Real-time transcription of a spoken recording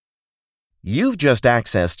You've just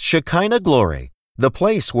accessed Shekinah Glory, the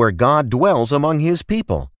place where God dwells among His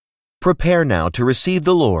people. Prepare now to receive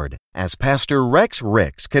the Lord as Pastor Rex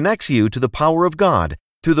Ricks connects you to the power of God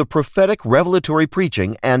through the prophetic revelatory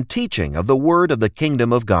preaching and teaching of the Word of the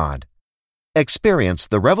Kingdom of God. Experience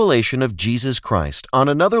the revelation of Jesus Christ on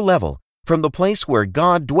another level from the place where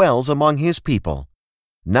God dwells among His people.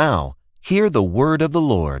 Now, hear the word of the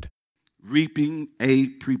Lord. Reaping a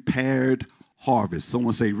prepared harvest.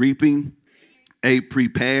 Someone say, reaping a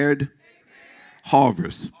prepared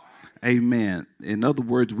harvest. Amen. In other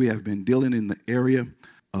words, we have been dealing in the area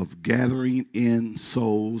of gathering in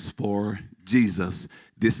souls for Jesus.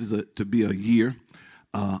 This is to be a year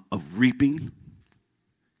of reaping,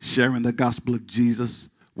 sharing the gospel of Jesus,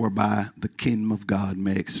 whereby the kingdom of God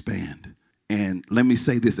may expand. And let me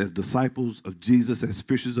say this, as disciples of Jesus, as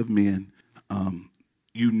fishers of men,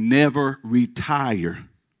 you never retire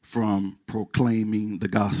from proclaiming the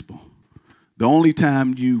gospel. The only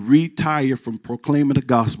time you retire from proclaiming the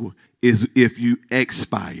gospel is if you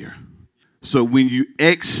expire. So when you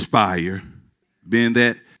expire, being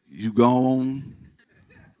that you go on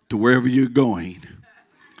to wherever you're going,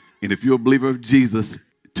 and if you're a believer of Jesus,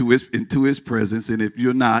 into his presence, and if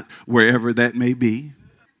you're not, wherever that may be,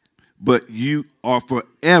 but you are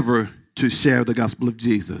forever to share the gospel of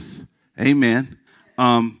Jesus. Amen.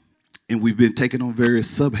 And we've been taking on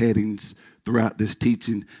various subheadings throughout this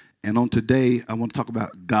teaching. And on today, I want to talk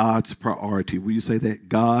about God's priority. Will you say that?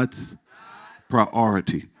 God's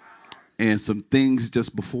priority. And some things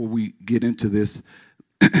just before we get into this,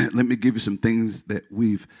 let me give you some things that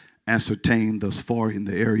we've ascertained thus far in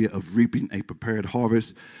the area of reaping a prepared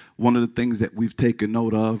harvest. One of the things that we've taken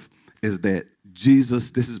note of is that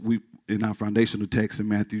Jesus, in our foundational text in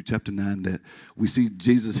Matthew chapter 9, that we see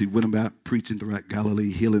Jesus, he went about preaching throughout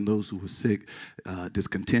Galilee, healing those who were sick,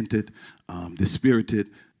 discontented,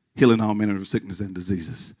 dispirited, healing all manner of sickness and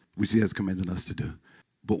diseases, which he has commanded us to do.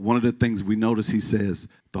 But one of the things we notice, he says,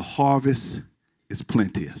 the harvest is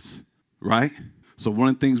plenteous, right? So one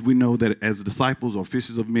of the things we know that as disciples or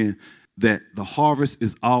fishers of men, that the harvest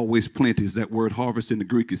is always plenteous. That word harvest in the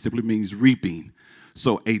Greek, it simply means reaping.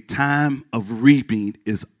 So a time of reaping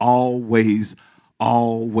is always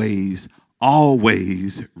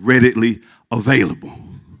readily available.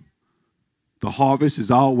 The harvest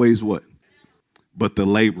is always what? But the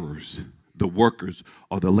laborers, the workers,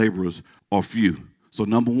 or the laborers are few. So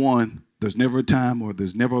number one, there's never a time or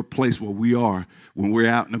there's never a place where we are when we're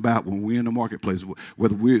out and about, when we're in the marketplace,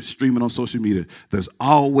 whether we're streaming on social media. There's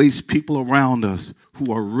always people around us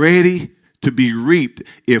who are ready to be reaped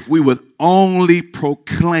if we would only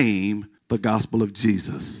proclaim the gospel of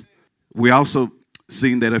Jesus. We also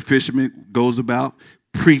seen that a fisherman goes about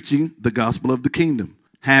preaching the gospel of the kingdom,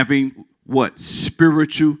 having what?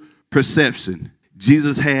 Spiritual perception.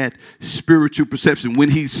 Jesus had spiritual perception when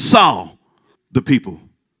he saw the people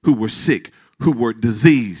who were sick, who were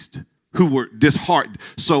diseased, who were disheartened.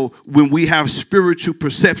 So when we have spiritual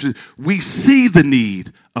perception, we see the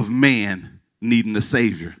need of man needing a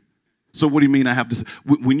Savior. So what do you mean I have to?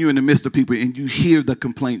 When you're in the midst of people and you hear the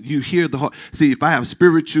complaint, you hear the heart. See, if I have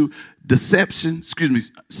spiritual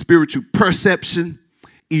perception,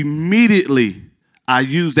 immediately I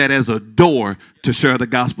use that as a door to share the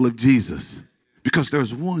gospel of Jesus. Because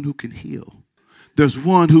there's one who can heal. There's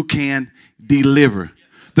one who can deliver.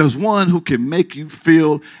 There's one who can make you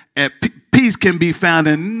feel at peace can be found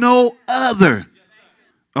in no other.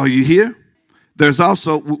 Are you here?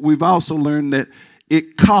 We've also learned that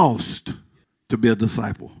it costs to be a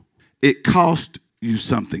disciple. It costs you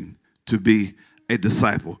something to be a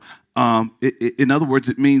disciple. In other words,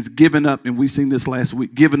 it means giving up, and we've seen this last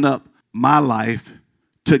week, giving up my life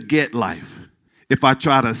to get life. If I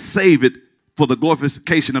try to save it for the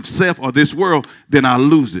glorification of self or this world, then I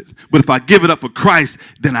lose it. But if I give it up for Christ,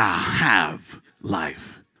 then I have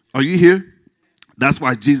life. Are you here? That's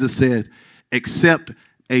why Jesus said, except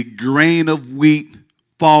a grain of wheat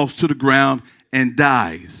falls to the ground and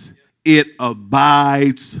dies, it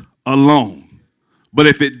abides alone. But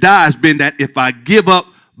if it dies, being that if I give up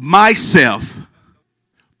myself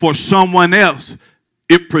for someone else,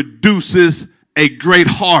 it produces a great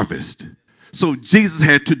harvest. So Jesus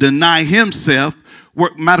had to deny himself.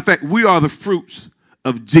 Matter of fact, we are the fruits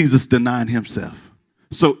of Jesus denying himself.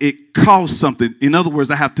 So it costs something. In other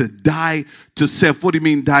words, I have to die to self. What do you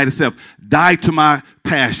mean die to self? Die to my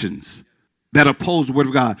passions that oppose the word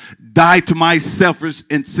of God. Die to my selfish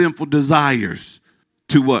and sinful desires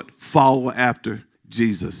to what? Follow after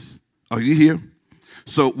Jesus. Are you here?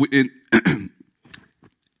 So in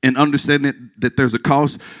understanding that there's a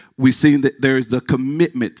cost, we've seen that there's the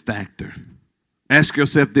commitment factor. Ask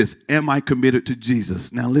yourself this, am I committed to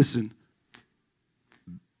Jesus? Now listen,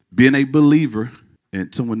 being a believer,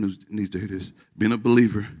 and someone needs to hear this, being a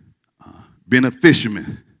believer, being a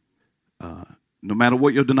fisherman, no matter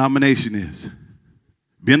what your denomination is,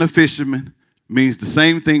 being a fisherman means the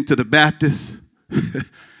same thing to the Baptists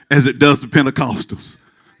as it does to Pentecostals.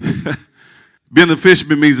 Being a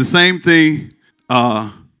fisherman means the same thing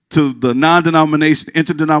to the non-denomination,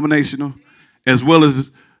 interdenominational, as well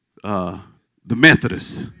as the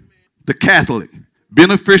Methodist, the Catholic.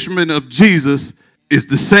 Being a fisherman of Jesus is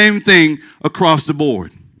the same thing across the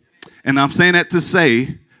board. And I'm saying that to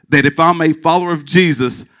say that if I'm a follower of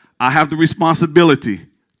Jesus, I have the responsibility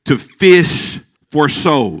to fish for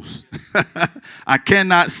souls. I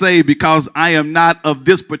cannot say because I am not of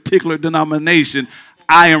this particular denomination,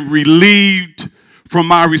 I am relieved from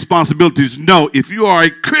my responsibilities. No, if you are a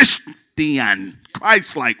Christian,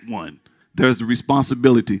 Christ-like one, there's the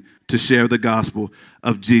responsibility to share the gospel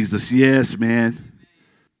of Jesus. Yes, man.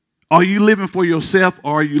 Are you living for yourself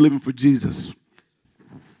or are you living for Jesus?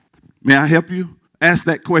 May I help you? Ask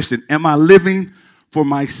that question. Am I living for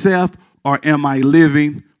myself or am I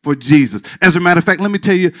living for Jesus? As a matter of fact, let me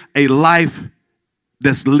tell you, a life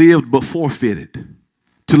that's lived but forfeited.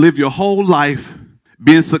 To live your whole life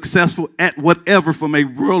being successful at whatever from a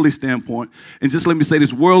worldly standpoint. And just let me say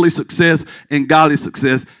this, worldly success and godly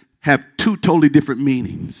success have two totally different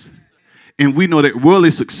meanings. And we know that worldly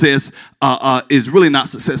success is really not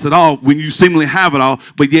success at all when you seemingly have it all,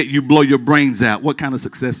 but yet you blow your brains out. What kind of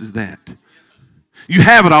success is that? You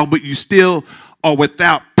have it all, but you still are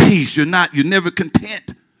without peace. You're never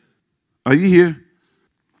content. Are you here?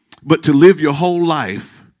 But to live your whole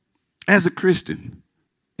life as a Christian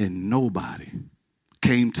and nobody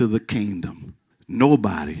came to the kingdom.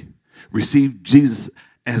 Nobody received Jesus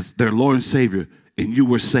as their Lord and Savior, and you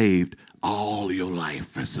were saved all your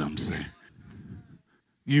life, as some say.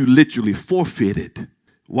 You literally forfeited,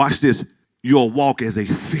 watch this, your walk as a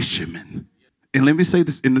fisherman. And let me say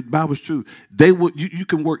this, and the Bible's true. You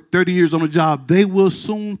can work 30 years on a job. They will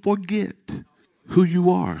soon forget who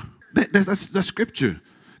you are. That's scripture.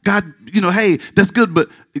 God, hey, that's good, but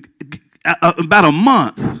about a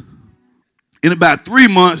month, in about 3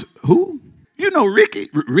 months, who? Ricky.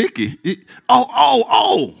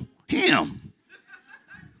 Him.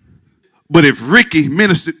 But if Ricky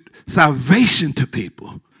ministered salvation to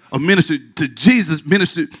people, or ministered to Jesus,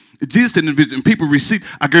 ministered Jesus to individuals, and people receive,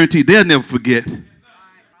 I guarantee they'll never forget.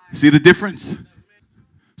 See the difference?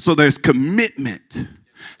 So there's commitment.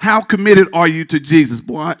 How committed are you to Jesus?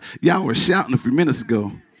 Boy, y'all were shouting a few minutes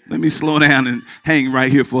ago. Let me slow down and hang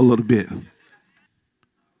right here for a little bit.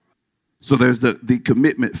 So there's the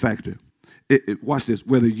commitment factor. Watch this.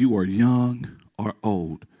 Whether you are young or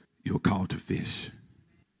old, you're called to fish.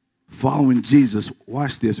 Following Jesus,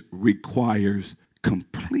 watch this, requires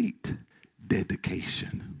complete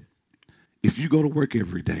dedication. If you go to work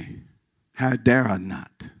every day, how dare I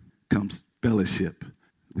not come fellowship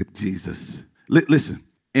with Jesus? Listen,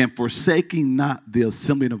 and forsaking not the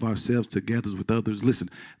assembling of ourselves together with others. Listen,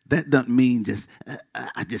 that doesn't mean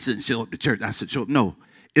I just shouldn't show up to church. I should show up. No,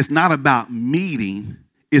 it's not about meeting.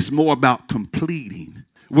 It's more about completing.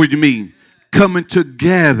 What do you mean? Coming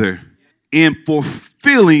together and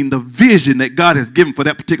fulfilling the vision that God has given for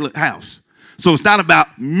that particular house. So it's not about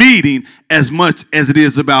meeting as much as it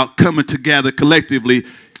is about coming together collectively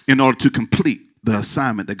in order to complete the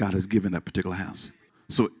assignment that God has given that particular house.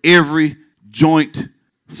 So every joint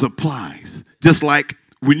supplies. Just like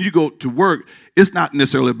when you go to work, it's not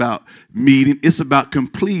necessarily about meeting. It's about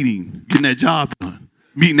completing, getting that job done,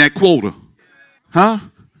 meeting that quota. Huh?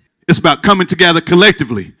 It's about coming together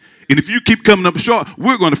collectively. And if you keep coming up short,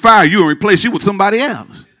 we're going to fire you and replace you with somebody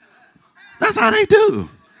else. That's how they do.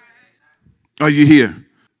 Are you here?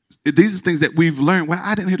 These are things that we've learned. Well,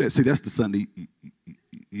 I didn't hear that. See, that's the Sunday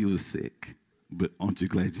you were sick. But aren't you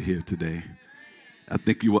glad you're here today? I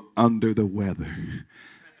think you were under the weather.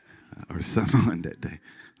 Or something on that day.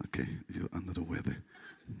 Okay, you were under the weather.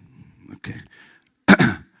 Okay.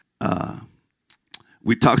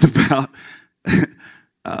 We talked about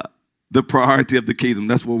the priority of the kingdom.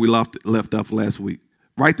 That's where we left off last week.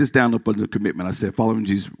 Write this down up under the commitment. I said following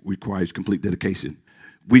Jesus requires complete dedication.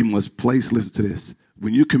 We must place, listen to this.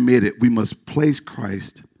 When you commit it, we must place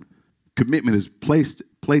Christ. Commitment is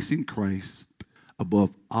placing Christ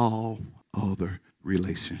above all other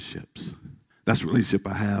relationships. That's the relationship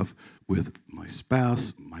I have with my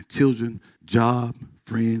spouse, my children, job,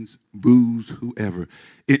 friends, booze, whoever.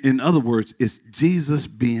 In other words, it's Jesus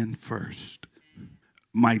being first.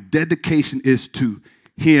 My dedication is to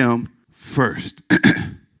him first.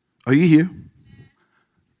 Are you here?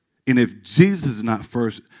 And if Jesus is not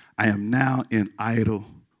first, I am now in idol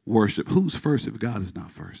worship. Who's first if God is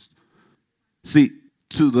not first? See,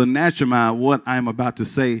 to the natural mind, what I'm about to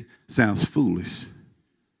say sounds foolish.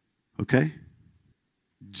 Okay?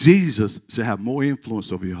 Jesus should have more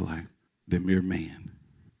influence over your life than mere man,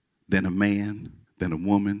 than a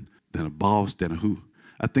woman, than a boss, than a who.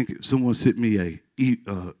 I think someone sent me a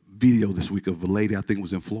video this week of a lady, I think it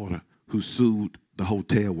was in Florida, who sued the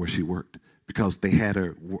hotel where she worked because they had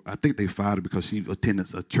her, I think they fired her because she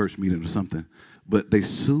attended a church meeting or something. But they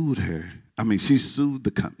sued her. I mean, she sued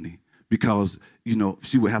the company because,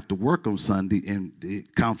 she would have to work on Sunday and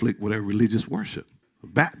it conflict with her religious worship. A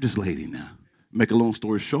Baptist lady now. Make a long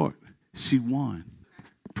story short, she won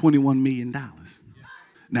 $21 million.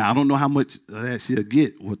 Now, I don't know how much that she'll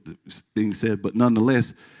get, what the thing said, but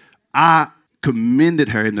nonetheless, I commended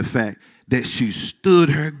her in the fact that she stood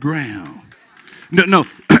her ground. No,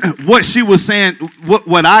 what she was saying,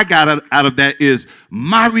 what I got out of that is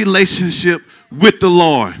my relationship with the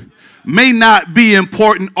Lord may not be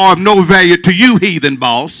important or of no value to you, heathen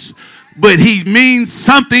boss, but he means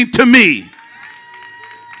something to me.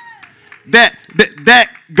 That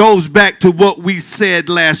goes back to what we said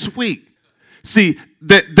last week. See,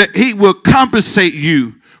 that he will compensate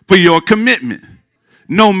you for your commitment.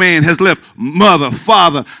 No man has left mother,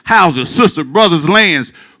 father, houses, sister, brothers,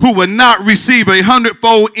 lands, who will not receive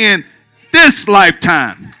 100-fold in this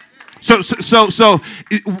lifetime. So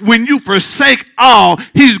when you forsake all,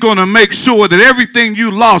 he's going to make sure that everything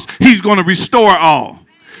you lost, he's going to restore all.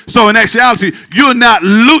 So in actuality,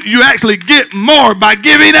 you actually get more by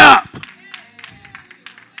giving up.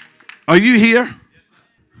 Are you here?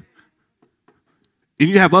 And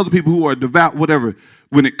you have other people who are devout, whatever.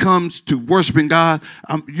 When it comes to worshiping God,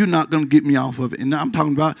 you're not going to get me off of it. And I'm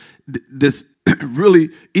talking about this really,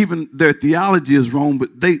 even their theology is wrong, but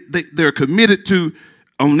they're committed to,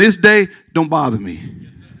 on this day, don't bother me.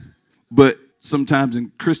 But sometimes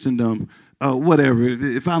in Christendom, whatever,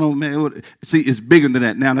 if I don't, see, it's bigger than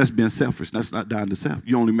that. Now that's being selfish. That's not dying to self.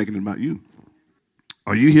 You're only making it about you.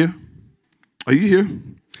 Are you here? Are you here?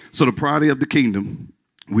 So the priority of the kingdom,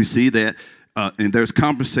 we see that, and there's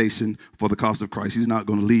compensation for the cost of Christ. He's not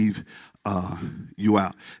going to leave you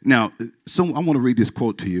out. Now, I want to read this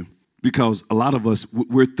quote to you because a lot of us,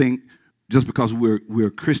 we think just because we're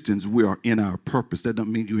Christians, we are in our purpose. That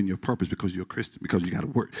doesn't mean you're in your purpose because you're a Christian, because you got to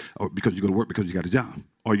work, or because you go to work because you got a job,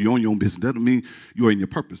 or you own your own business. That doesn't mean you're in your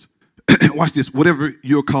purpose. Watch this. Whatever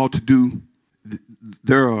you're called to do,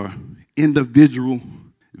 there are individual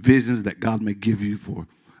visions that God may give you for,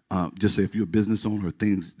 just say if you're a business owner or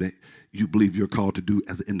things that you believe you're called to do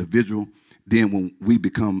as an individual. Then when we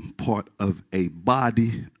become part of a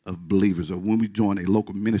body of believers, or when we join a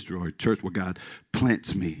local ministry or a church where God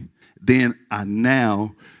plants me, then I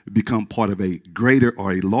now become part of a greater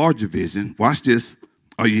or a larger vision. Watch this.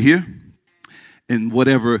 Are you here? And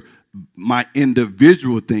whatever my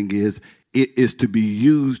individual thing is, it is to be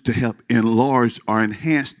used to help enlarge or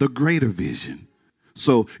enhance the greater vision.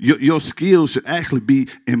 So your skills should actually be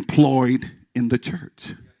employed in the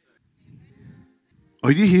church.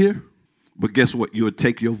 Are you here? But guess what? You'll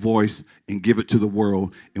take your voice and give it to the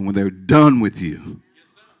world. And when they're done with you,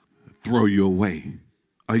 throw you away.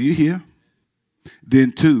 Are you here?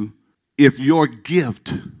 Then two, if your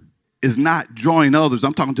gift is not drawing others,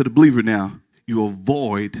 I'm talking to the believer now, you're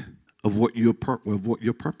void of what your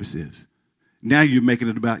purpose is. Now you're making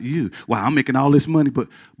it about you. Well, I'm making all this money,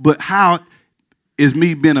 but how is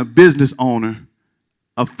me being a business owner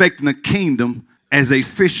affecting the kingdom as a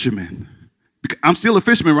fisherman? Because I'm still a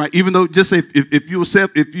fisherman, right? Even though, just say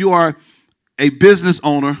if you are a business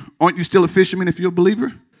owner, aren't you still a fisherman if you're a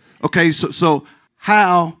believer? Okay, so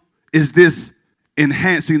how is this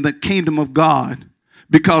enhancing the kingdom of God?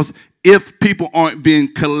 Because if people aren't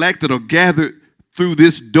being collected or gathered through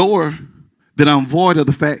this door, then I'm void of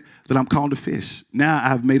the fact that I'm called to fish. Now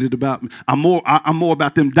I've made it about, I'm more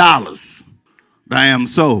about them dollars than I am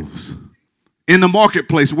souls. In the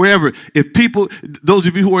marketplace, wherever, if people, those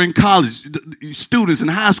of you who are in college, students in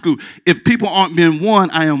high school, if people aren't being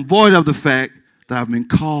won, I am void of the fact that I've been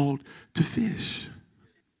called to fish.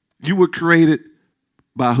 You were created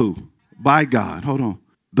by who? By God. Hold on.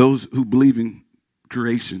 Those who believe in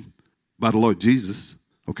creation by the Lord Jesus.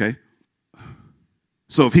 Okay.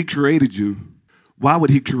 So if he created you, why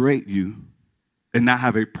would he create you and not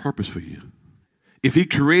have a purpose for you? If he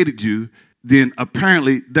created you, then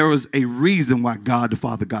apparently there was a reason why God the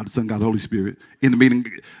Father, God the Son, God the Holy Spirit, in the meeting,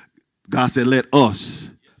 God said, let us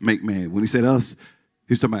make man. When he said us,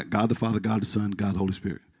 he's talking about God the Father, God the Son, God the Holy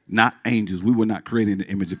Spirit. Not angels. We were not created in the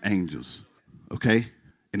image of angels. Okay?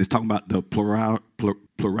 And it's talking about the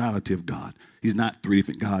plurality of God. He's not three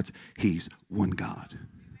different gods. He's one God.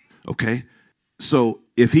 Okay? So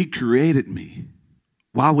if he created me,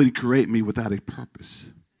 Why would he create me without a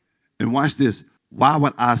purpose? And watch this. Why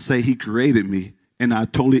would I say he created me and I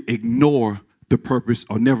totally ignore the purpose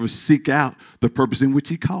or never seek out the purpose in which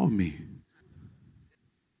he called me?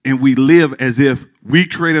 And we live as if we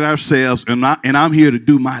created ourselves and I'm here to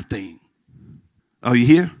do my thing. Are you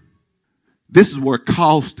here? This is where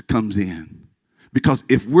cost comes in. Because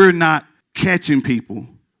if we're not catching people,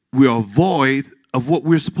 we're void of what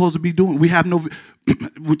we're supposed to be doing. We have no,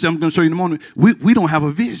 which I'm going to show you in a moment. We don't have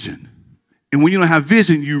a vision. And when you don't have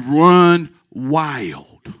vision, you run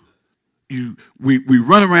wild. We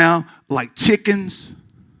run around like chickens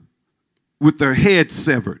with their heads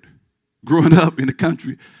severed. Growing up in the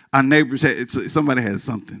country, our neighbors somebody had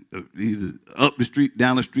something, either up the street,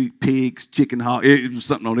 down the street, pigs, chicken, hog. It was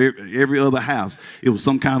something on every other house. It was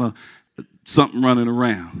some kind of something running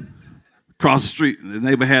around. Across the street, the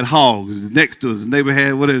neighbor had hogs. Next to us, the neighbor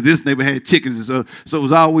had whatever. This neighbor had chickens. So it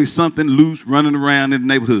was always something loose running around in the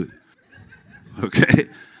neighborhood. Okay.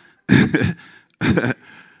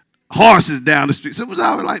 Horses down the street. So it was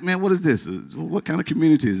always like, man, what is this? What kind of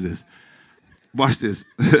community is this? Watch this.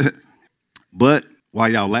 But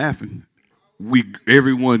while y'all laughing,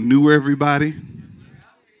 everyone knew everybody.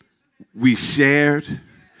 We shared.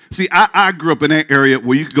 See, I grew up in that area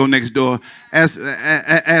where you could go next door,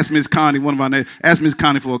 ask Miss Connie, one of our neighbors, ask Miss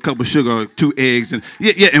Connie for a cup of sugar or 2 eggs. And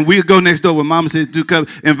and we'd go next door when Mama said 2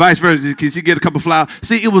 cups, and vice versa. Can she get a cup of flour?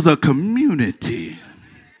 See, it was a community.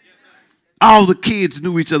 All the kids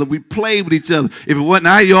knew each other. We played with each other. If it wasn't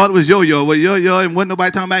our yard, it was your yard. Well, your yard, and wasn't nobody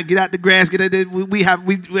talking about get out the grass, get out there.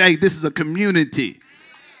 Hey, this is a community.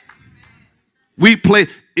 We play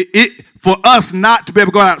it for us not to be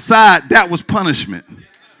able to go outside. That was punishment.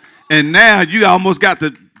 And now you almost got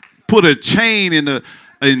to put a chain and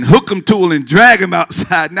hook them to it and drag them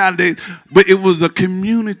outside nowadays. But it was a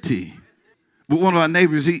community. But one of our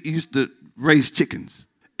neighbors, he used to raise chickens.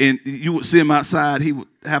 And you would see him outside. He would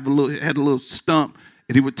had a little stump,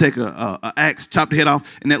 and he would take a axe, chop the head off,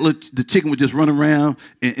 and the chicken would just run around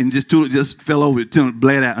and just fell over until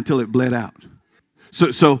it bled out.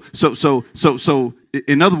 So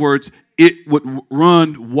in other words, it would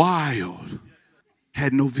run wild,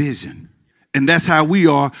 had no vision. And that's how we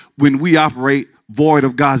are when we operate void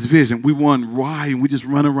of God's vision. We run wild, and we just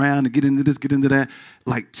run around and get into this, get into that,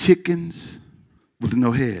 like chickens with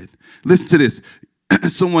no head. Listen to this.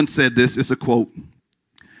 Someone said this. It's a quote.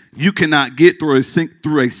 You cannot get through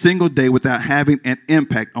a single day without having an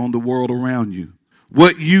impact on the world around you.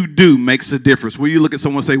 What you do makes a difference. When you look at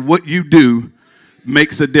someone and say, what you do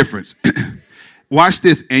makes a difference. Watch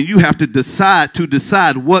this. And you have to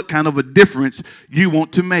decide what kind of a difference you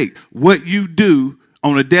want to make. What you do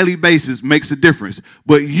on a daily basis makes a difference.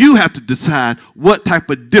 But you have to decide what type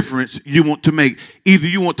of difference you want to make. Either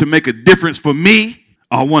you want to make a difference for me,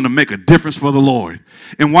 I want to make a difference for the Lord.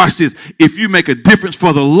 And watch this. If you make a difference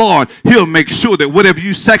for the Lord, he'll make sure that whatever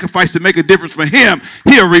you sacrifice to make a difference for him,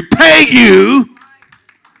 he'll repay you.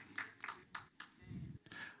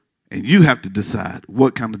 And you have to decide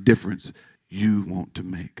what kind of difference you want to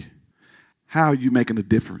make. How are you making a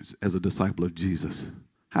difference as a disciple of Jesus?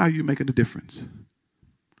 How are you making a difference?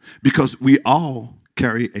 Because we all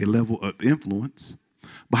carry a level of influence.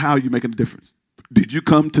 But how are you making a difference? Did you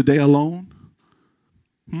come today alone?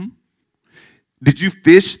 Did you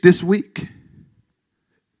fish this week?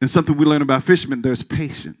 And something we learn about fishermen, there's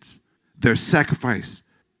patience, there's sacrifice,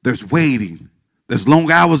 there's waiting, there's long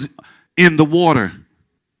hours in the water.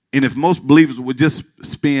 And if most believers would just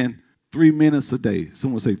spend 3 minutes a day,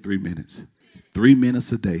 someone say 3 minutes, 3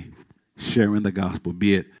 minutes a day sharing the gospel,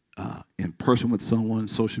 be it in person with someone,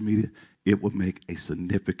 social media, it would make a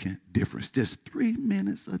significant difference. Just 3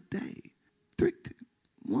 minutes a day.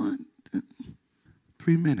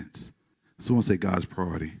 3 minutes. Someone say God's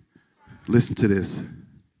priority. Listen to this.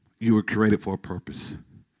 You were created for a purpose.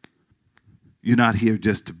 You're not here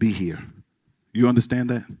just to be here. You understand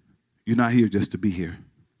that? You're not here just to be here.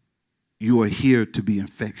 You are here to be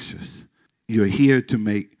infectious. You're here to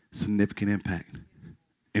make significant impact.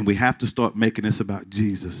 And we have to start making this about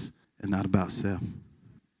Jesus and not about self.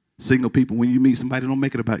 Single people, when you meet somebody, don't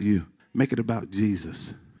make it about you. Make it about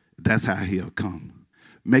Jesus. That's how he'll come.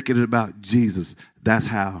 Make it about Jesus. That's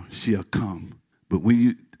how she'll come. But when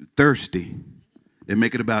you thirsty and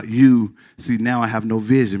make it about you, see, now I have no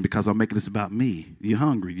vision because I'm making this about me. You're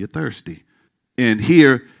hungry. You're thirsty. And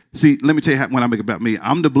here, see, let me tell you when I make it about me.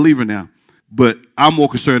 I'm the believer now, but I'm more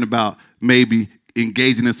concerned about maybe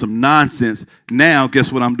engaging in some nonsense. Now,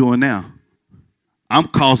 guess what I'm doing now? I'm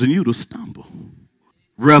causing you to stumble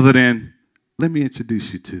rather than let me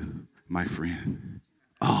introduce you to my friend.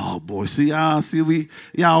 Oh boy, y'all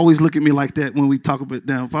always look at me like that when we talk about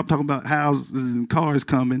now. If I'm talking about houses and cars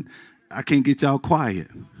coming, I can't get y'all quiet.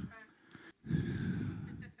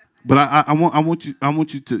 But I want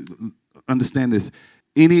you to understand this.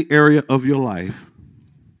 Any area of your life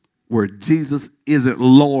where Jesus isn't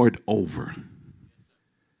Lord over,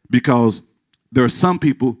 because there are some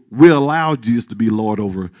people will allow Jesus to be Lord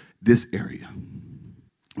over this area.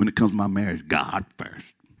 When it comes to my marriage, God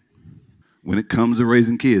first. When it comes to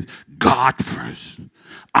raising kids, God first.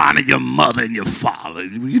 Honor your mother and your father.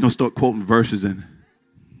 Start quoting verses. And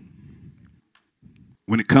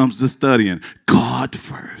when it comes to studying, God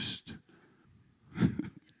first.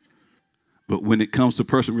 But when it comes to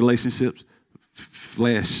personal relationships,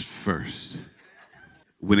 flesh first.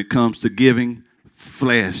 When it comes to giving,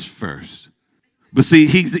 flesh first. But see,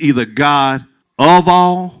 he's either God of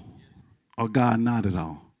all or God not at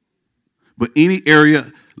all. But any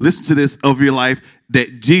area, listen to this, of your life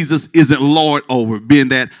that Jesus isn't Lord over, being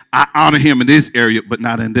that I honor him in this area, but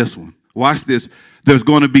not in this one. Watch this. There's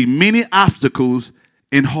going to be many obstacles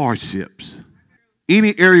and hardships.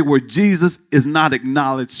 Any area where Jesus is not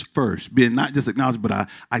acknowledged first, being not just acknowledged, but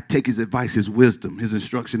I take his advice, his wisdom, his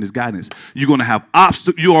instruction, his guidance. You're going to have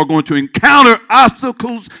you are going to encounter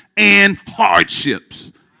obstacles and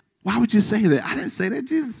hardships. Why would you say that? I didn't say that.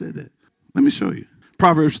 Jesus said that. Let me show you.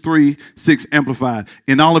 Proverbs 3:6 amplified.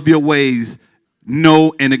 In all of your ways,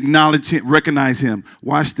 know and acknowledge him, recognize him.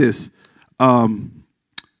 Watch this. And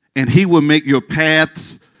he will make your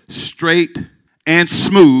paths straight and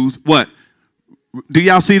smooth. What? Do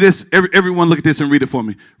y'all see this? Everyone look at this and read it for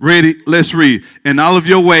me. Ready? Let's read. In all of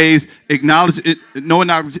your ways, acknowledge it. No,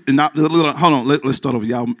 not hold on. Let's start over.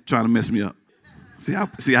 Y'all trying to mess me up. See how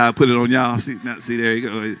I put it on y'all? See, there you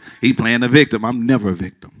go. He playing a victim. I'm never a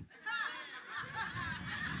victim.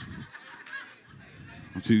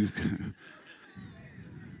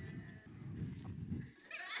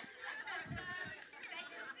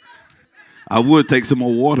 I would take some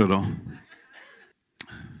more water, though.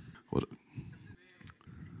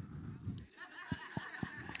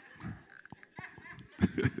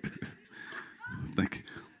 Thank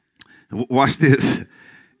you. Watch this.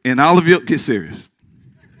 And all of you, get serious.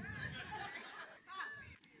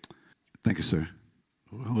 Thank you, sir.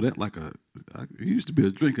 Oh, that you used to be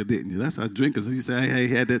a drinker, didn't you? That's how drinkers, you say, hey,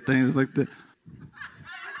 had that thing, it's like that.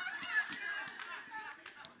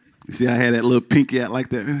 You see, I had that little pinky out like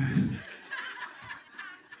that.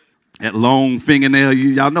 That long fingernail,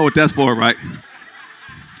 y'all know what that's for, right?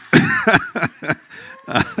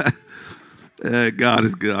 God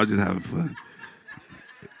is good. I was just having fun.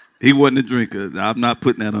 He wasn't a drinker. I'm not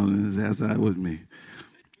putting that on his ass. That wasn't me.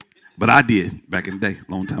 But I did back in the day,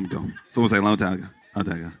 long time ago. Someone say long time ago. Long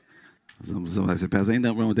time ago. Somebody said, Pastor, ain't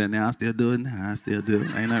nothing wrong with that now. I still do it now. I still do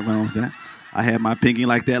it. Ain't nothing wrong with that. I had my pinky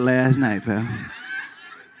like that last night, pal.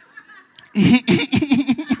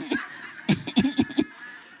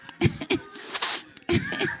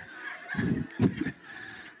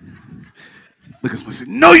 Look at someone say,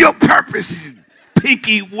 know your purpose.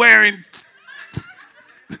 Pinky wearing.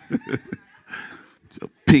 So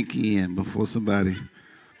pinky in before somebody.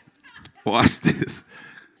 Watch this.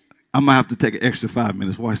 I'm going to have to take an extra 5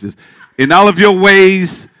 minutes. Watch this. In all of your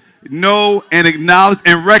ways, know and acknowledge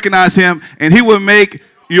and recognize him, and he will make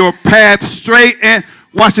your path straight. And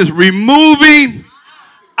watch this. Removing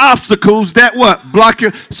obstacles that what? Block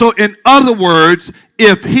your. So in other words,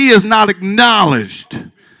 if he is not acknowledged,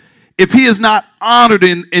 if he is not honored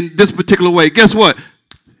in this particular way, guess what?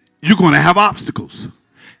 You're going to have obstacles.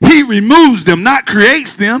 He removes them, not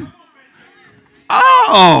creates them.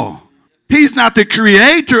 Oh, he's not the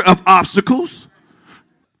creator of obstacles.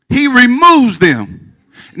 He removes them.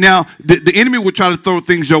 Now, the enemy will try to throw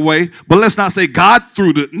things your way, but let's not say God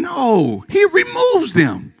threw the. No, he removes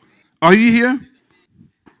them. Are you here?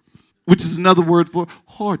 Which is another word for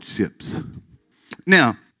hardships.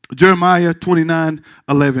 Now, Jeremiah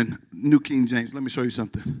 29:11, New King James. Let me show you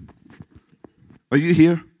something. Are you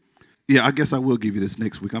here? Yeah, I guess I will give you this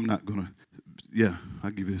next week. I'm not going to. Yeah,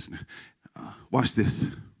 I'll give you this. Watch this.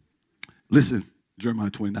 Listen, Jeremiah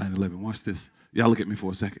 29:11. Watch this. Y'all look at me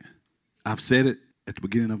for a second. I've said it at the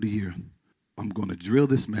beginning of the year. I'm going to drill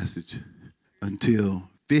this message until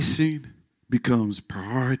fishing becomes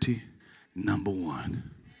priority number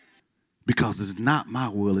one. Because it's not my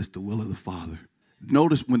will, it's the will of the Father.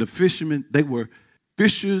 Notice when the fishermen, they were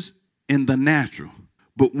fishers in the natural.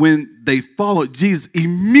 But when they followed Jesus,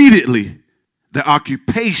 immediately their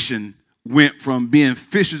occupation went from being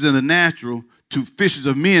fishers in the natural to fishers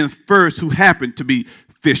of men first, who happened to be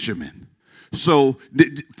fishermen. So,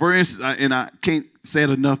 for instance, and I can't say it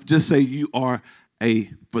enough, just say you are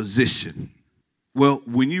a physician. Well,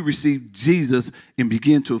 when you receive Jesus and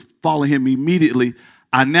begin to follow him immediately,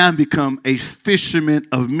 I now become a fisherman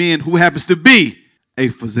of men who happens to be a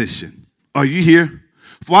physician. Are you here?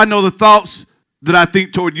 For I know the thoughts that I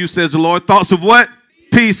think toward you, says the Lord. Thoughts of what?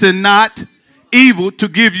 Peace and not evil, to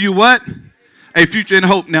give you what? A future and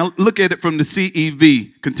hope. Now look at it from the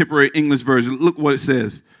CEV, Contemporary English Version. Look what it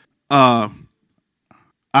says. I'll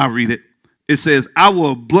read it. It says, I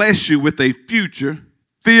will bless you with a future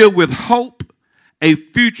filled with hope, a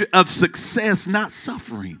future of success, not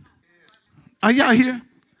suffering. Are y'all here?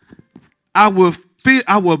 I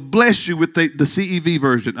will bless you with the CEV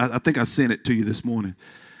version. I think I sent it to you this morning.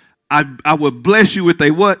 I will bless you with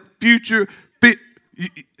a what? Future.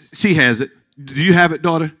 She has it. Do you have it,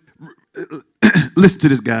 daughter? Listen to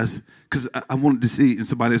this, guys, because I wanted to see in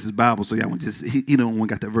somebody else's Bible. So y'all want to he don't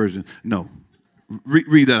want got that version. No,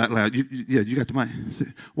 read that out loud. You got the mic.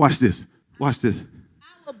 Watch this. Watch this.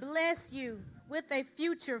 I will bless you with a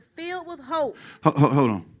future filled with hope. Hold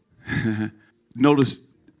on. Notice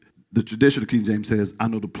the traditional King James says, I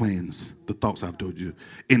know the plans, the thoughts I've told you.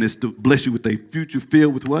 And it's to bless you with a future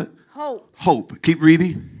filled with what? Hope. Hope. Keep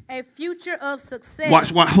reading. A future of success.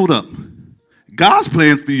 Watch, hold up. God's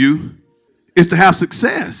plan for you is to have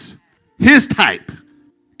success. His type.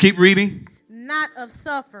 Keep reading. Not of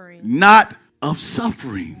suffering. Not of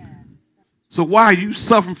suffering. Yes. So why are you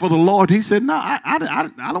suffering for the Lord? He said, no, I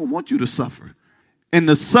don't want you to suffer. And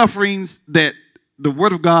the sufferings that the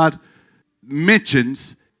Word of God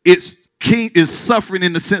mentions, it's king is suffering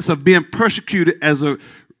in the sense of being persecuted as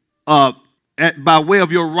by way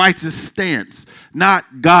of your righteous stance, not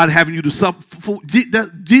God having you to suffer.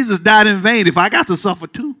 Jesus died in vain. If I got to suffer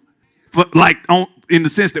too, in the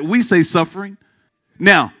sense that we say suffering.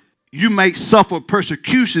 Now, you may suffer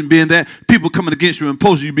persecution, being that people coming against you and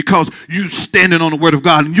opposing you because you standing on the word of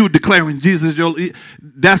God and you declaring Jesus.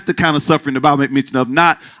 That's the kind of suffering the Bible makes mention of.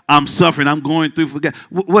 Not I'm suffering, I'm going through. For God.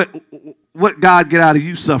 What God get out of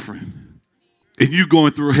you suffering? And you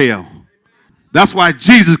going through hell. That's why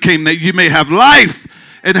Jesus came, that you may have life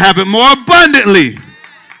and have it more abundantly.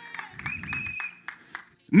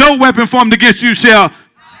 No weapon formed against you shall.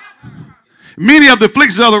 Many of the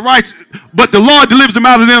afflictions of the righteous, but the Lord delivers them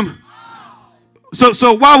out of them.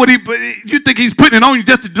 So why would you think he's putting it on you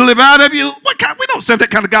just to deliver out of you? We don't serve that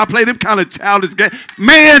kind of God, play them kind of childish game.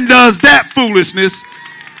 Man does that foolishness.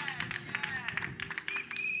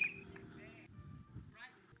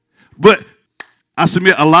 But I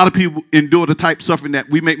submit a lot of people endure the type of suffering that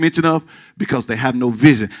we make mention of because they have no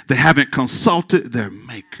vision. They haven't consulted their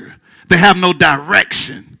maker. They have no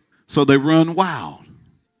direction. So they run wild.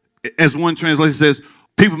 As one translation says,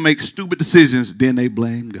 people make stupid decisions, then they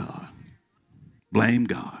blame God. Blame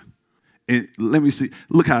God. And let me see.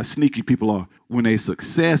 Look how sneaky people are. When they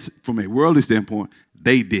success from a worldly standpoint,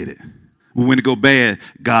 they did it. But when it go bad,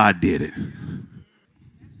 God did it.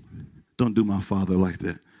 Don't do my Father like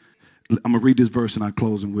that. I'm going to read this verse and I'll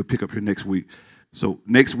close and we'll pick up here next week. So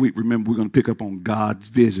next week, remember, we're going to pick up on God's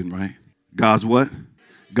vision, right? God's what?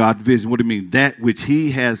 God's vision. What do you mean? That which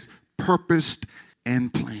he has purposed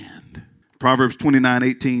and planned. Proverbs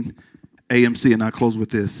 29:18, AMC, and I'll close with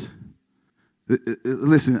this.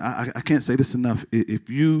 Listen, I can't say this enough. If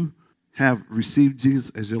you have received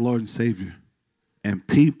Jesus as your Lord and Savior and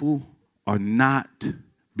people are not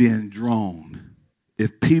being drawn,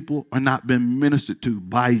 if people are not being ministered to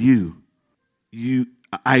by you, you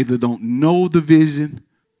either don't know the vision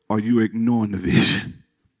or you're ignoring the vision.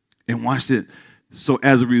 And watch it. So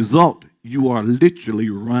as a result, you are literally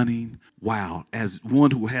running wild as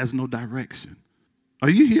one who has no direction. Are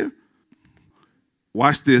you here?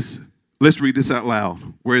 Watch this. Let's read this out loud.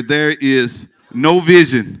 Where there is no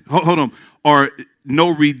vision, hold on, or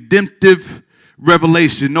no redemptive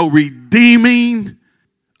revelation, no redeeming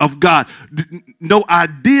of God, no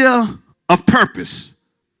idea of purpose.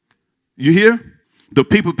 You hear? The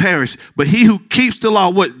people perish, but he who keeps the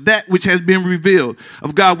law, that which has been revealed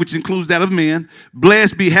of God, which includes that of man,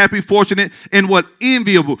 blessed, be happy, fortunate, and what?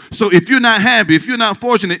 Enviable. So if you're not happy, if you're not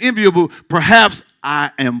fortunate, enviable, perhaps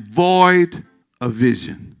I am void of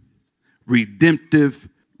vision. Redemptive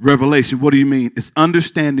revelation. What do you mean? It's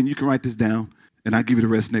understanding. You can write this down, and I'll give you the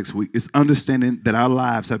rest next week. It's understanding that our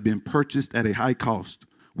lives have been purchased at a high cost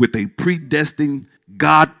with a predestined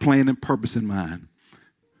God plan and purpose in mind.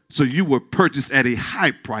 So you were purchased at a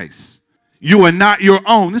high price. You are not your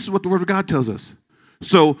own. This is what the Word of God tells us.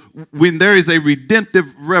 So when there is a redemptive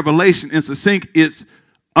revelation in succinct, it's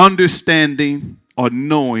understanding or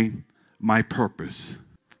knowing my purpose.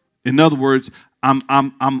 In other words,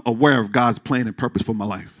 I'm aware of God's plan and purpose for my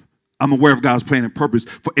life. I'm aware of God's plan and purpose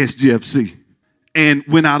for SGFC. And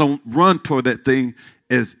when I don't run toward that thing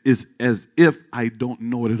as if I don't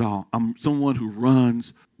know it at all. I'm someone who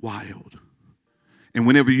runs wild. And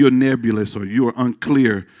whenever you're nebulous or you're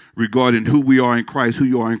unclear regarding who we are in Christ, who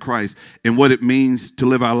you are in Christ, and what it means to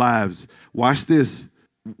live our lives, watch this.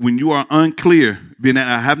 When you are unclear, being that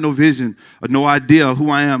I have no vision or no idea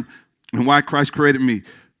who I am and why Christ created me,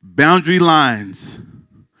 boundary lines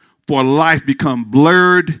for life become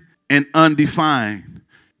blurred and undefined.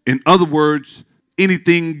 In other words,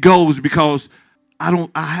 anything goes because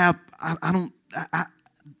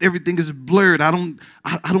everything is blurred. I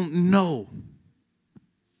don't know.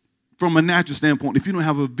 From a natural standpoint, if you don't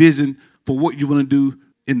have a vision for what you want to do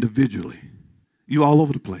individually, you're all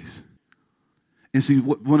over the place. And see,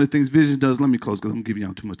 one of the things vision does, let me close because I'm giving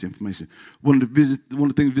y'all too much information. One of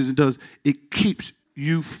the things vision does, it keeps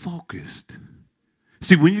you focused.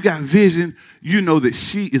 See, when you got vision, you know that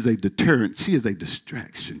she is a deterrent. She is a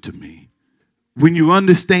distraction to me. When you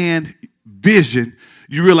understand vision,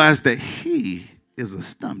 you realize that he is a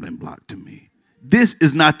stumbling block to me. This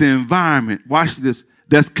is not the environment, watch this,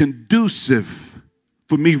 that's conducive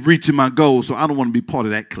for me reaching my goals. So I don't want to be part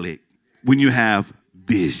of that clique when you have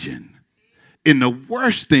vision. And the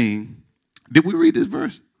worst thing, did we read this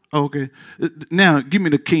verse? Oh, okay. Now, give me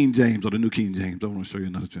the King James or the New King James. I want to show you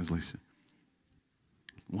another translation.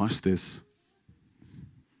 Watch this.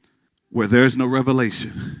 Where there's no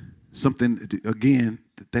revelation, something, again,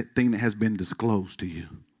 that thing that has been disclosed to you.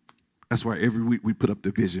 That's why every week we put up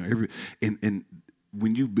the vision. And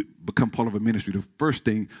when you become part of a ministry, one of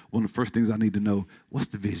the first things I need to know, what's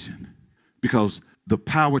the vision? Because the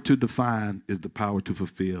power to define is the power to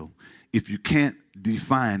fulfill. If you can't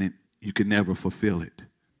define it, you can never fulfill it.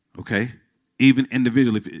 Okay? Even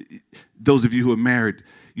individually, those of you who are married,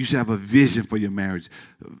 you should have a vision for your marriage.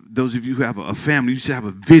 Those of you who have a family, you should have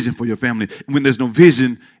a vision for your family. When there's no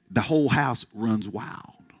vision, the whole house runs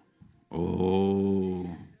wild. Oh,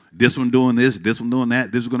 this one doing this one doing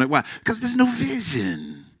that, this one going that. Why? Because there's no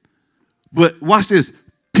vision. But watch this.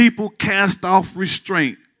 People cast off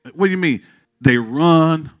restraint. What do you mean? They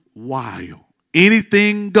run wild.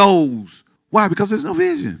 Anything goes. Why? Because there's no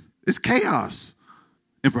vision. It's chaos.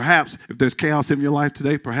 And perhaps if there's chaos in your life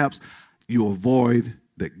today, perhaps you avoid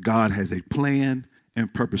that God has a plan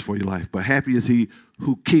and purpose for your life. But happy is he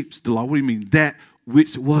who keeps the law. What do you mean? That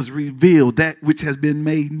which was revealed, that which has been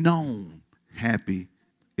made known. Happy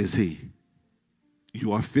is he.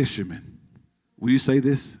 You are fishermen. Will you say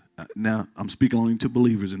this? Now, I'm speaking only to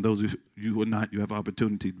believers, and those of you who are not, you have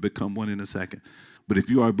opportunity to become one in a second. But if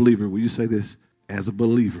you are a believer, will you say this? As a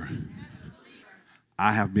believer,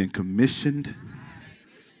 I have been commissioned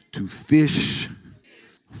to fish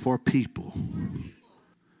for people.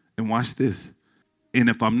 And watch this. And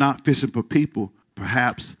if I'm not fishing for people,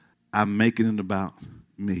 perhaps I'm making it about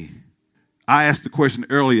me. I asked the question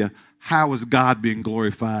earlier, how is God being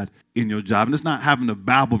glorified in your job? And it's not having a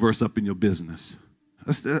Bible verse up in your business.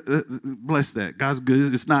 Bless that. God's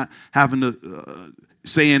good. It's not having to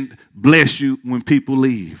saying bless you when people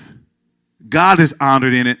leave. God is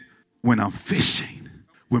honored in it when I'm fishing,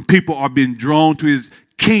 when people are being drawn to his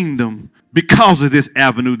kingdom because of this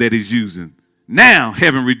avenue that he's using. Now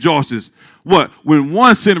heaven rejoices. What? When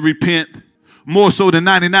one sinner repent, more so than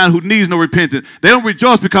 99 who needs no repentance. They don't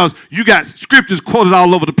rejoice because you got scriptures quoted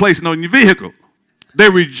all over the place and on your vehicle.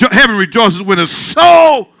 Heaven rejoices when a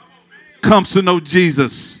soul comes to know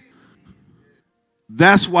Jesus.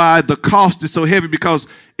 That's why the cost is so heavy, because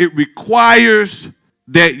it requires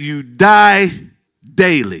that you die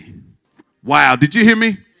daily. Wow, did you hear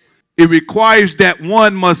me? It requires that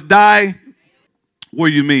one must die. What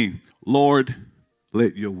do you mean? Lord,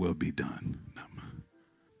 let your will be done.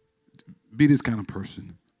 Be this kind of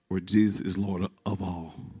person where Jesus is Lord of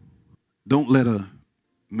all. Don't let a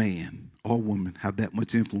man or woman have that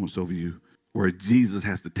much influence over you where Jesus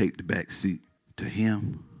has to take the back seat to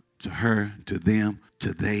him, to her, to them,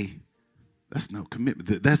 to they. That's no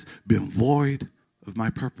commitment. That's been void of my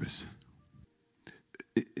purpose.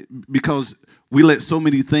 Because we let so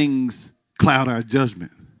many things cloud our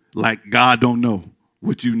judgment. Like God don't know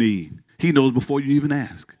what you need. He knows before you even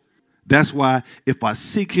ask. That's why if I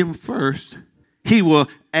seek him first, he will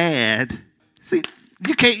add. See,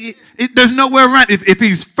 you can't, there's nowhere around. If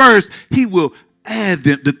he's first, he will add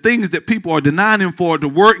them, the things that people are denying him for, to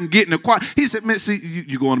work and getting acquired. He said, man, see,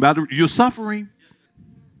 you're going about it. You're suffering.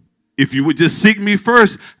 If you would just seek me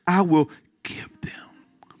first, I will give them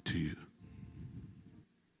to you.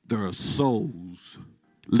 There are souls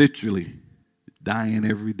literally dying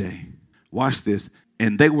every day. Watch this.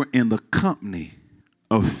 And they were in the company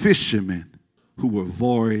of fishermen who were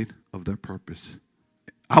void of their purpose.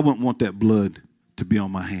 I wouldn't want that blood to be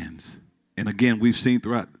on my hands. And again, we've seen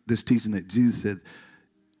throughout this teaching that Jesus said,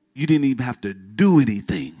 You didn't even have to do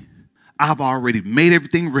anything. I've already made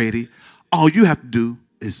everything ready. All you have to do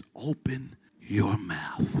is open your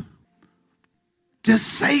mouth.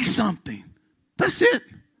 Just say something. That's it.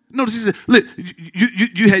 Notice he said, look,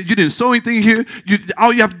 you didn't sow anything here.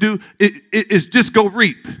 All you have to do is just go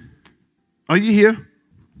reap. Are you here?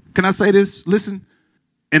 Can I say this? Listen.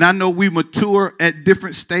 And I know we mature at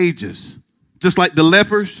different stages. Just like the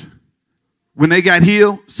lepers, when they got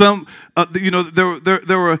healed, some,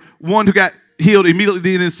 there were one who got healed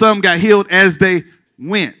immediately, and then some got healed as they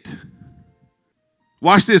went.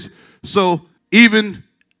 Watch this. So even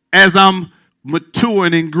as I'm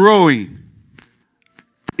maturing and growing,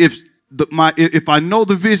 if I know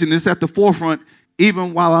the vision is at the forefront,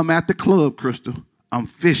 even while I'm at the club, Crystal, I'm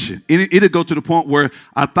fishing. It'll go to the point where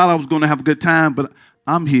I thought I was going to have a good time, but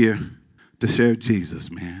I'm here to share Jesus,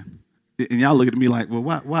 man. And y'all look at me like, well,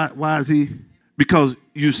 why is he? Because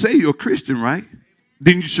you say you're a Christian, right?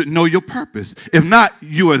 Then you should know your purpose. If not,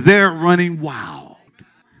 you are there running wild.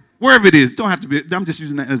 Wherever it is, don't have to be. I'm just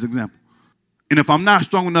using that as an example. And if I'm not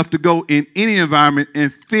strong enough to go in any environment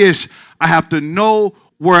and fish, I have to know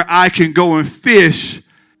where I can go and fish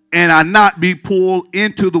and I not be pulled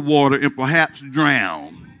into the water and perhaps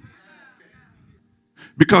drown.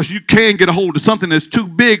 Because you can get a hold of something that's too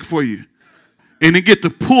big for you and then get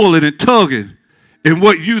to pulling and tugging. And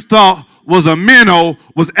what you thought was a minnow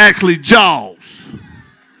was actually jaws.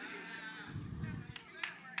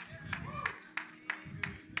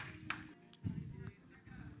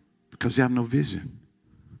 Because you have no vision.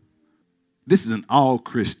 This is an all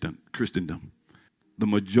Christendom. The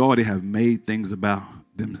majority have made things about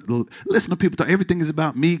them. Listen to people talk. Everything is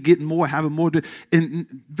about me getting more, having more.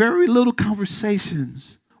 And very little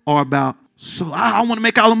conversations are about, so I want to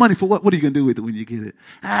make all the money for what? What are you going to do with it when you get it?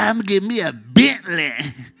 I'm going to get me a Bentley.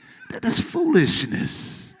 That's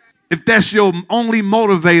foolishness. If that's your only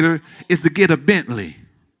motivator is to get a Bentley,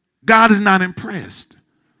 God is not impressed.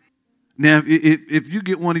 Now, if you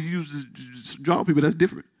get one to use to draw people, that's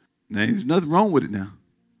different. Now, there's nothing wrong with it now.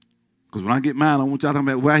 Because when I get mine, I want y'all talking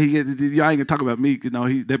about why he get. Y'all ain't gonna talk about me.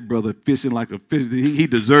 That brother fishing like a fish. He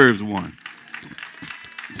deserves one.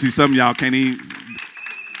 See, some of y'all can't even.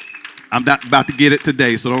 I'm not about to get it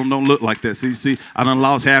today, so don't look like that. See, I done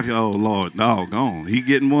lost half. Oh Lord, doggone, he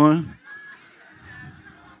getting one.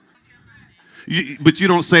 But you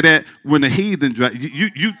don't say that when the heathen drive.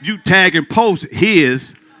 You tag and post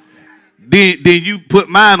his. Then you put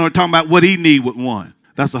mine on talking about what he need with one.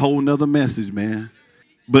 That's a whole nother message, man.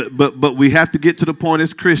 But we have to get to the point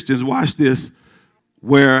as Christians, watch this,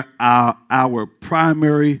 where our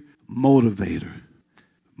primary motivation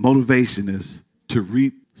is to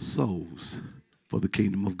reap souls for the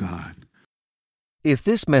kingdom of God. If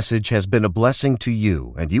this message has been a blessing to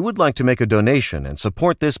you and you would like to make a donation and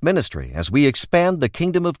support this ministry as we expand the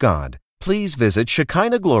kingdom of God, please visit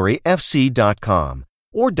ShekinahGloryFC.com.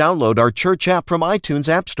 Or download our church app from iTunes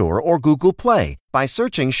App Store or Google Play by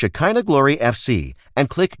searching Shekinah Glory FC and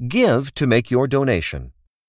click Give to make your donation.